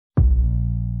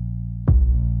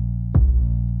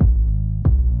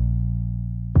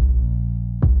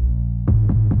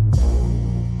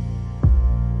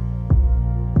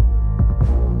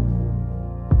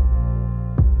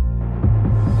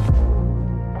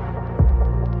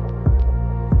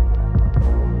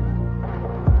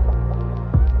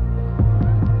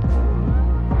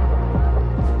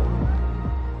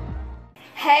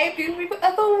Hey, beautiful people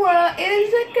of the world, it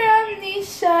is your girl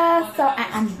Neshia. So I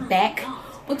am back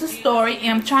with the story, and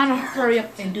I'm trying to hurry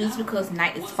up and do this because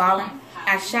night is falling.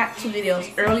 I shot 2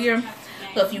 videos earlier,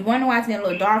 so if you wonder why it's getting a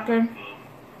little darker,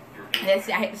 that's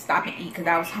it. I had to stop and eat because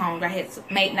I was hungry. I had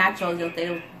made nachos yesterday.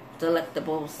 It was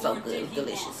delectable. It was so good. It was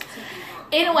delicious.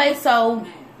 Anyway, so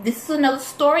this is another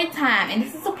story time, and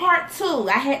this is a part 2.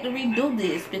 I had to redo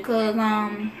this because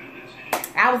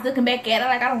I was looking back at it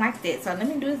like I don't like that, so let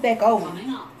me do this back over.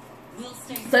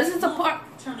 So this is a part.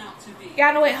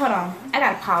 Y'all know what? Hold on. I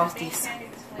gotta pause this.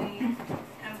 Being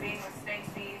with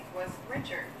Stacy was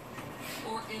Richard,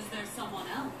 or is there someone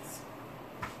else?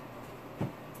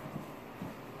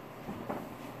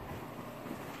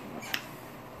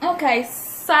 Okay,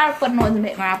 sorry for the noise in the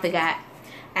background. I forgot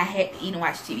I had to eat and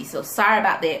watch TV, so sorry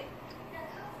about that.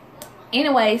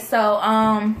 Anyway,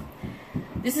 so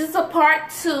this is a part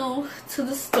 2 to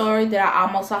the story that I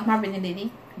almost lost my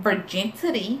virginity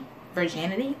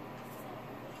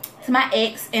to my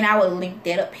ex, and I will link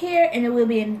that up here, and it will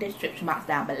be in the description box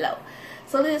down below.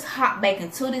 So let's hop back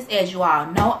into this. As you all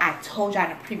know, I told y'all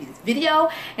in a previous video.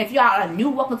 If y'all are new,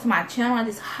 welcome to my channel. I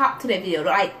just hop to that video.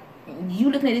 Like,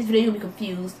 you looking at this video, you'll be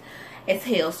confused as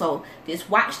hell. So just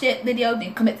watch that video,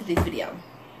 then come back to this video.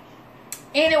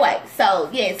 Anyway, so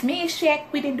yes, me and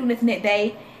Shaq, we didn't do nothing that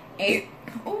day. And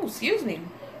oh, excuse me.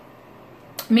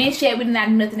 Me and Shaq, we did not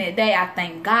do nothing that day. I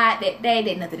thank God that day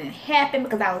that nothing didn't happen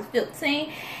because I was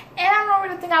 15. And I don't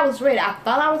really think I was ready. I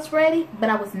thought I was ready, but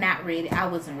I was not ready. I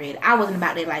wasn't ready. I wasn't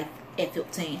about that life at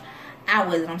 15. I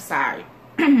wasn't. I'm sorry.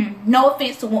 No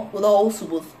offense to those who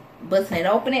was busting it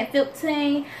open at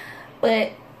 15,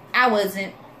 but I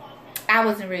wasn't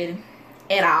ready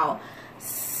at all.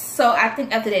 So I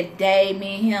think after that day,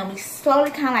 me and him, we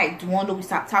slowly kind of like dwindled. We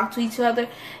stopped talking to each other,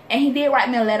 and he did write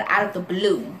me a letter out of the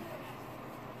blue.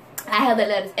 I have that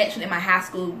letter actually in my high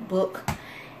school book,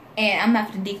 and I'm not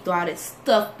going to dig through all that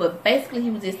stuff, but basically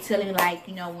he was just telling me, like,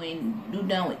 you know, when you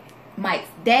done with Mike's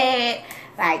dad,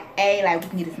 like, hey, like, we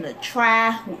can give this another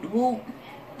try. Whoop, whoop.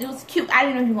 It was cute. I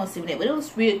didn't know he was going to see me that, but it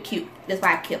was real cute. That's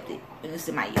why I kept it. It was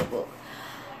in my yearbook.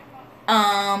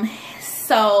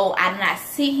 So I did not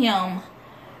see him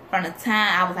from the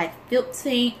time I was like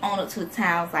 15 on up to the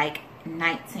time I was like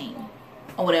 19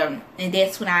 or whatever, and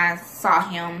that's when I saw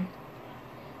him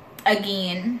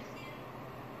again.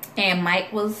 And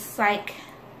Mike was like,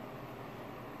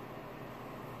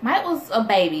 Mike was a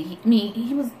baby.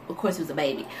 He was, of course he was a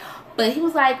baby, but he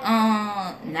was like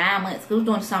 9 months. It was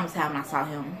during the summertime when I saw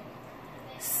him,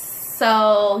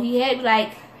 so he had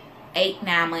like 8,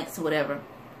 9 months or whatever.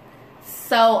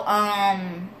 So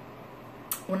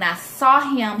when I saw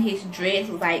him, his dress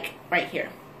was like right here.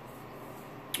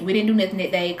 We didn't do nothing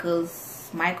that day because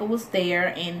Michael was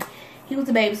there and he was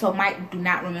a baby, so Mike do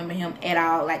not remember him at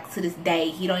all. Like, to this day,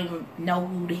 he don't even know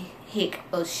who the heck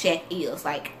a Shaq is.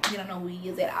 Like, he don't know who he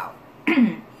is at all.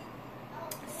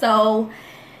 So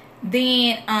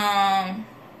then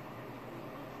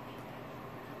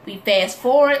we fast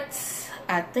forward,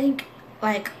 I think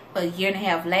like a year and a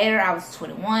half later, I was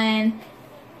 21.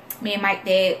 Me and Mike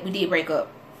dad, we did break up.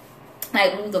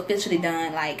 Like, we was officially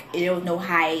done. Like, there was no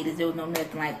hiatus, there was no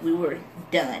nothing. Like, we were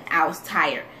done. I was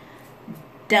tired.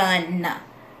 Done.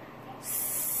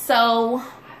 So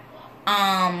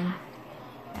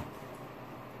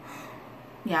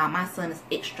y'all, my son is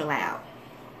extra loud,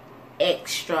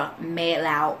 extra mad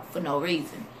loud for no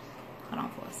reason. Hold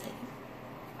on for a second.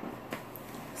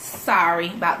 Sorry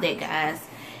about that, guys.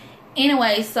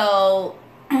 Anyway, so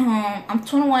I'm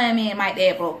 21. Me and my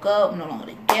dad broke up, no longer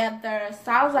together.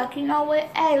 So I was like, you know what,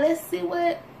 hey, let's see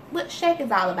what Shaq is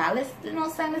all about. Let's, you know what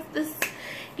I'm saying, let's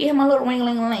get him a little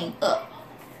ring-a-ling-a-ling up.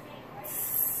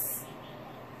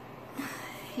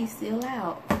 He's still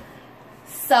out.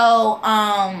 So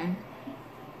I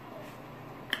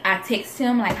text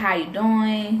him like, how you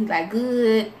doing? He's like,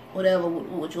 good, whatever.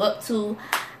 What you up to?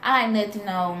 I like nothing, you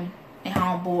know, at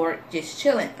home, bored, just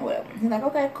chilling or whatever. He's like,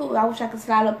 okay, cool, I wish I could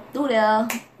slide up through there.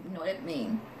 You know what I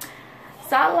mean?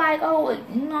 So I was like, oh,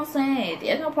 you know what I'm saying,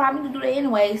 there's no problem, you can do that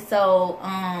anyway. So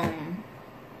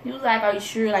he was like, are you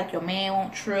sure, like, your man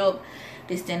won't trip,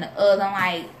 this and the other? I'm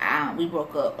like, we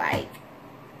broke up, like,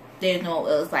 there's no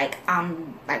else, like,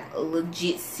 I'm like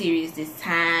legit serious this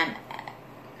time.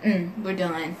 We're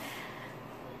done.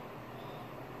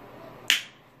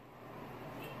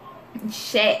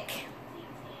 Shaq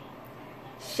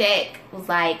was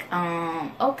like,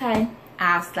 okay,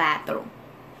 I'll slide through.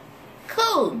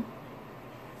 Cool,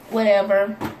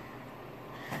 whatever.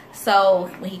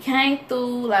 So when he came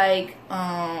through, like,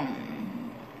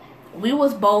 we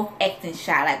was both acting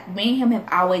shy. Like, me and him have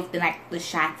always been like the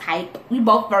shy type. We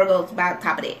both Virgos, about the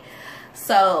top of that.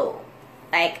 So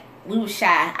like, we were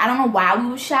shy. I don't know why we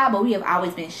were shy, but we have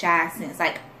always been shy since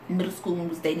like middle school when we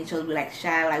was dating each other. We were like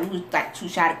shy. Like, we was like too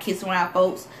shy to kiss around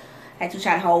folks. Like, too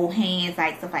shy to hold hands,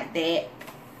 like stuff like that.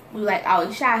 We were like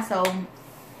always shy. So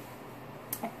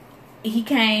he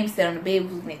came, sat on the bed, we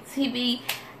was looking at TV.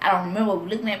 I don't remember what we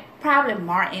were looking at. Probably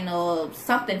Martin or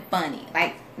something funny,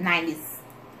 like 90s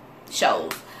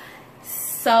shows.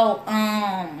 So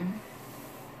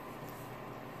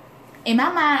in my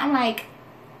mind, I'm like,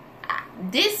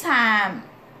 this time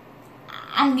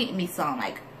I'm getting me some.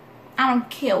 Like, I don't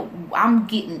care, I'm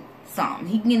getting some.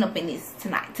 He can end up in this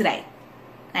today.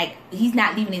 Like, he's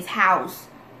not leaving his house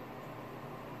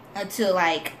until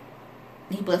like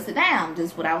he busts it down.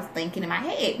 Just what I was thinking in my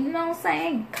head. You know what I'm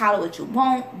saying? Call it what you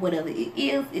want. Whatever it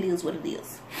is what it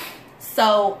is.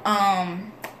 So I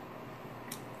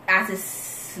just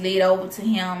slid over to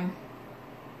him,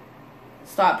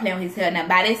 start playing with his hair. Now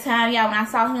by this time, y'all, when I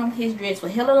saw him, his dress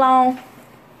was hella long.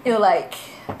 It was like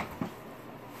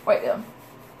right there.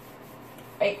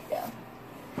 Right there.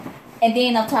 And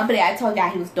then on top of that, I told y'all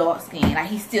he was dark skinned. Like,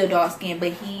 he's still dark skinned,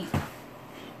 but he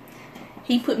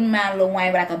put me around Lil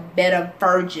Wayne, but like a better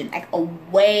version. Like a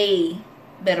way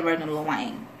better version of Lil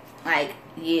Wayne. Like,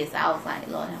 yes, I was like,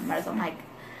 Lord have mercy. I'm like,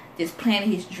 just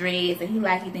playing his dreads, and he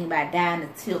think about dyeing the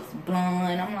tips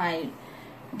blonde. I'm like,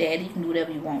 Daddy, you can do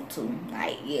whatever you want to.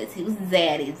 Like, yes, he was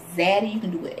zaddy. Zaddy, you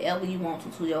can do whatever you want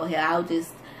to your hair. I was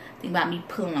just thinking about me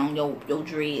pulling on your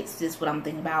dreads. Just what I'm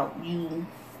thinking about, you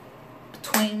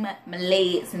between my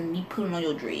legs and me pulling on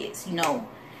your dreads. You know,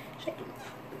 shake them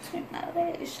between my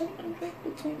legs, shake them dreads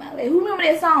between my legs. Who remember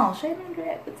that song? Shake them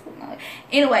dreads between my legs.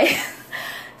 Anyway,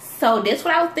 so that's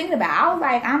what I was thinking about. I was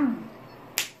like, I'm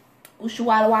Usha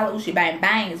Walla Walla Usha Bang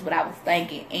Bang is what I was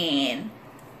thinking, and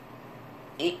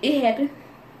it happened.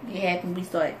 It happened. We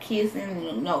started kissing,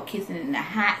 you know, kissing in the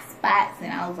hot spots,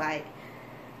 and I was like,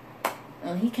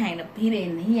 he came to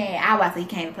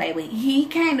play, but he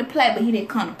came to play, but he didn't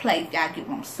come to play. Y'all get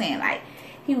what I'm saying? Like,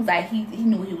 he was like, he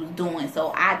knew what he was doing,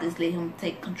 so I just let him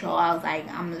take control. I was like,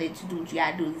 I'm gonna let you do what you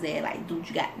gotta do, Zed. Like, do what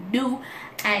you gotta do.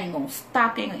 I ain't gonna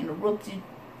stop you, ain't gonna interrupt you.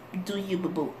 Do you,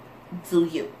 boo-boo. Do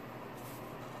you.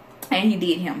 And he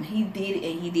did him. He did it,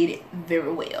 and he did it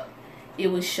very well. It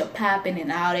was popping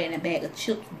and all that in a bag of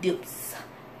chips, dips.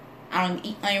 I don't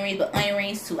even eat onion rings, but onion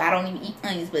rings too. I don't even eat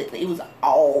onions, but it was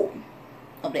all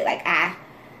of that. Like,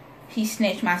 he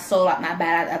snatched my soul out my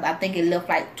body. I think it left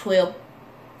like 12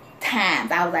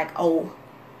 times. I was like, oh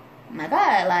my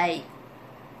God, like,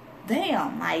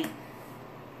 damn. Like,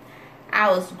 I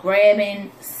was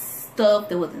grabbing stuff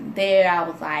that wasn't there. I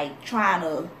was like trying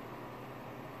to,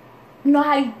 you know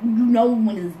how you know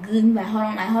when it's good. You're like, hold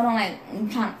on, like I'm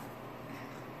trying.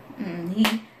 He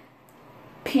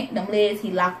pinned them legs. He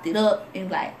locked it up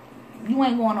and like, you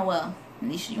ain't going nowhere,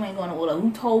 Neshia. You ain't going nowhere. Who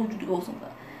told you to go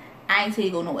somewhere? I ain't tell you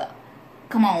to go nowhere.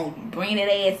 Come on, bring that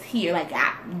ass here. Like,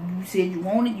 you said you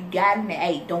want it, you got it. And,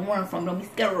 hey, don't run from it. Don't be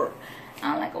scared.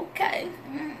 I'm like, okay,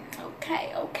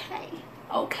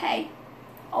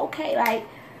 okay. Like,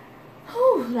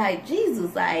 whew, like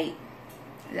Jesus, like,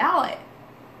 Lord.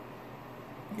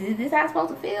 This how I'm supposed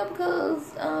to feel?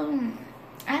 Because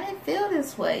I didn't feel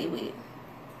this way with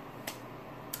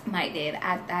my dad.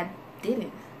 I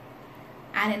didn't.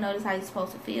 I didn't know this how you're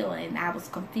supposed to feel, and I was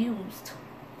confused.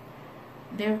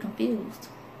 Very confused.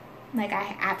 Like,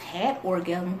 I've had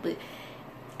orgasms, but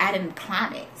I didn't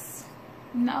climax.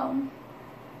 No.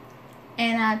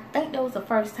 And I think that was the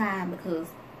first time because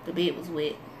the bed was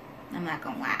wet. I'm not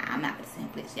gonna lie. I'm not gonna say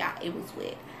this, y'all. It was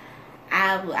wet.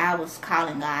 I was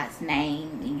calling God's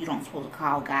name, and you don't supposed to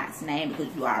call God's name because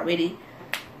you are already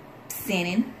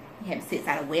sinning. You having sex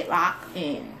out of wedlock,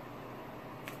 and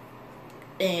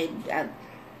him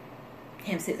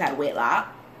sex out of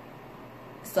wedlock.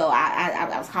 So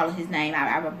I was calling his name.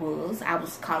 I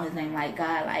was calling his name like,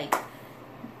 God, like,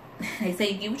 they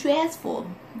say you get what you ask for.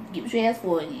 Get what you ask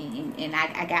for, and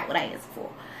I got what I asked for.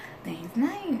 Then his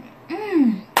name,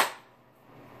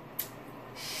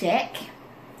 Shaq.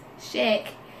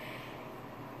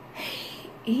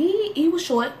 He was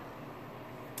short.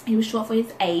 He was short for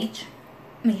his age.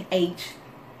 He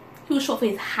was short for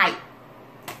his height.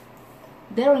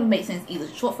 That don't even make sense either.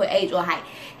 Short for age or height.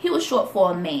 He was short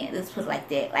for a man. Let's put it like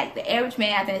that. Like, the average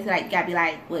man, I think it's like, gotta be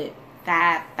like, what,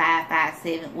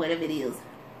 5'7", whatever it is.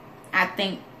 I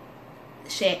think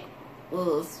Shaq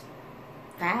was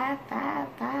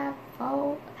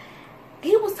 5'4".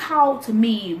 He was tall to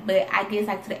me, but I guess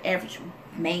like to the average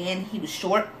man, he was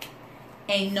short.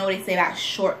 And you know what they say about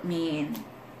short men,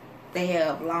 they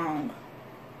have long.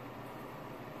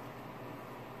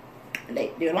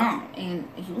 They're long, and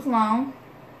he was long,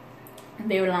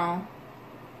 very long.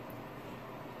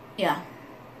 Yeah,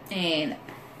 And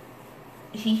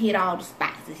he hit all the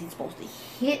spots that he's supposed to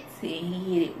hit, and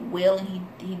he hit it well, and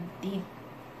he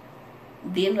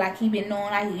did like he been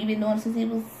doing since he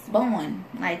was born.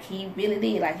 Like he really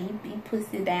did. Like he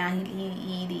puts it down.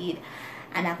 He did.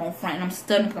 I'm not gonna front. And I'm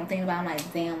studying because I'm thinking about. I'm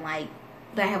like, damn. Like,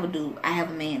 but I have a dude. I have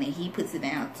a man, and he puts it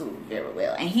down too very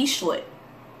well. And he's short,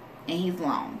 and he's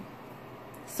long.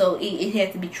 So it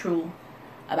has to be true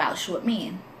about short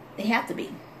men. They have to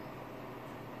be.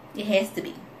 It has to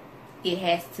be. It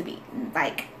has to be.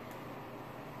 Like,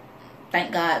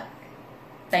 thank God.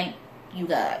 Thank you,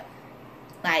 God.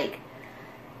 Like,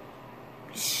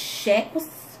 Shaq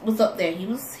was up there. He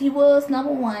was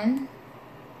number one.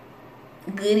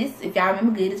 Goodest, if y'all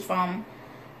remember Goodest from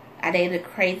I Dated a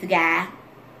Crazy Guy,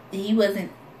 he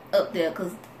wasn't up there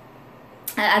because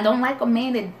I don't like a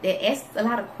man that asks a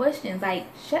lot of questions. Like,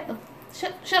 shut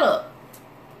up.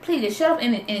 Please just shut up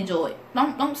and enjoy it.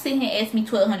 Don't sit here and ask me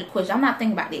 1,200 questions. I'm not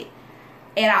thinking about that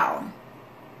at all.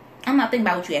 I'm not thinking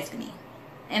about what you're asking me.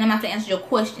 And I'm not going to answer your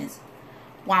questions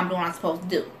why I'm doing what I'm supposed to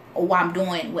do. Or why I'm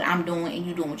doing what I'm doing and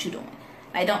you doing what you're doing.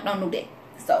 Like, don't do that.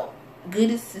 So,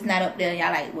 Goodest is not up there.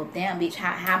 Y'all like, well, damn, bitch,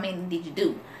 how many did you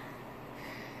do?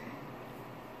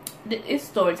 It's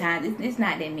story time. It's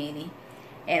not that many.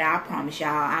 And I promise y'all,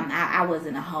 I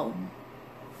wasn't a hoe.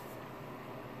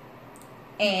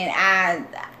 And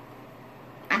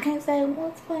I can't say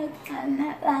once upon a time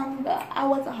not long ago I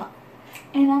was a hoe.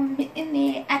 And I'm in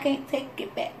there. I can't take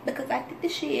it back because I did the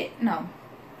shit. No,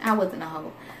 I wasn't a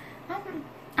hoe.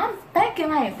 I'm thinking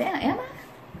like, damn, am I?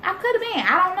 I could have been.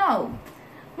 I don't know.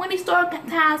 When these story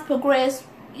times progress,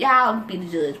 y'all be the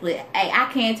judge. But hey, I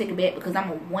can't take it back because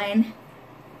I'm a one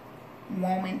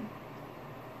woman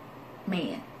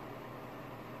man.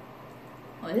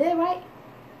 Was that right?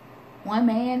 One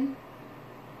man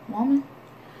woman?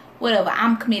 Whatever.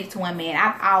 I'm committed to one man.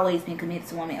 I've always been committed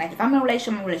to one man. Like, if I'm in a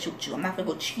relationship, I'm in a relationship with you. I'm not gonna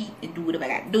go cheat and do whatever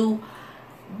I gotta do.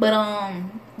 But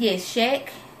yeah, Shaq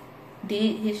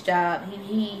did his job.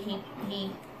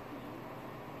 He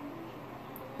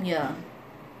yeah,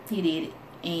 he did it.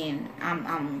 And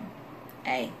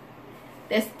hey,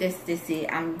 that's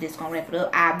it. I'm just gonna wrap it up.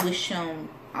 I wish him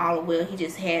all the well. He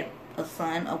just had a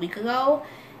son a week ago,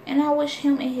 and I wish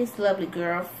him and his lovely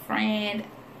girlfriend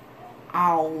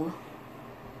all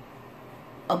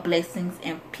of blessings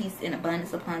and peace and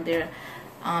abundance upon their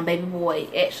baby boy.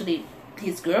 Actually,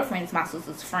 his girlfriend is my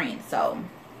sister's friend, so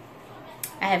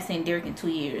I haven't seen Derek in 2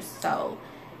 years. So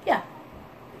yeah,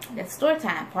 that's story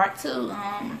time part 2.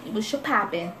 It was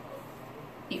popping.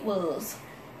 It was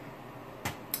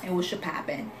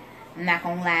popping. I'm not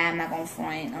gonna lie, I'm not gonna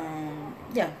front.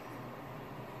 Yeah,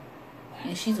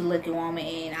 and she's a lucky woman,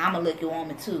 and I'm a lucky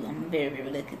woman too. I'm very, very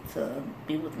lucky to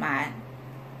be with my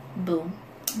boo,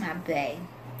 my bae.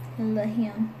 I love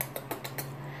him.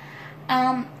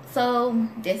 So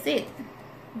that's it.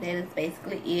 That is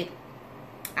basically it.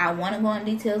 I want to go in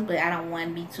details, but I don't want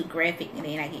to be too graphic, and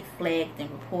then I get flagged and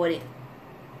reported,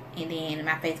 and then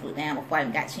my Facebook down before I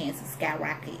even got a chance to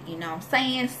skyrocket. You know what I'm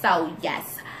saying? So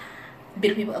yes,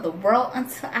 beautiful people of the world.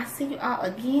 Until I see you all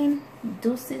again,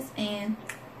 deuces and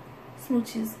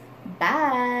smooches.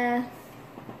 Bye.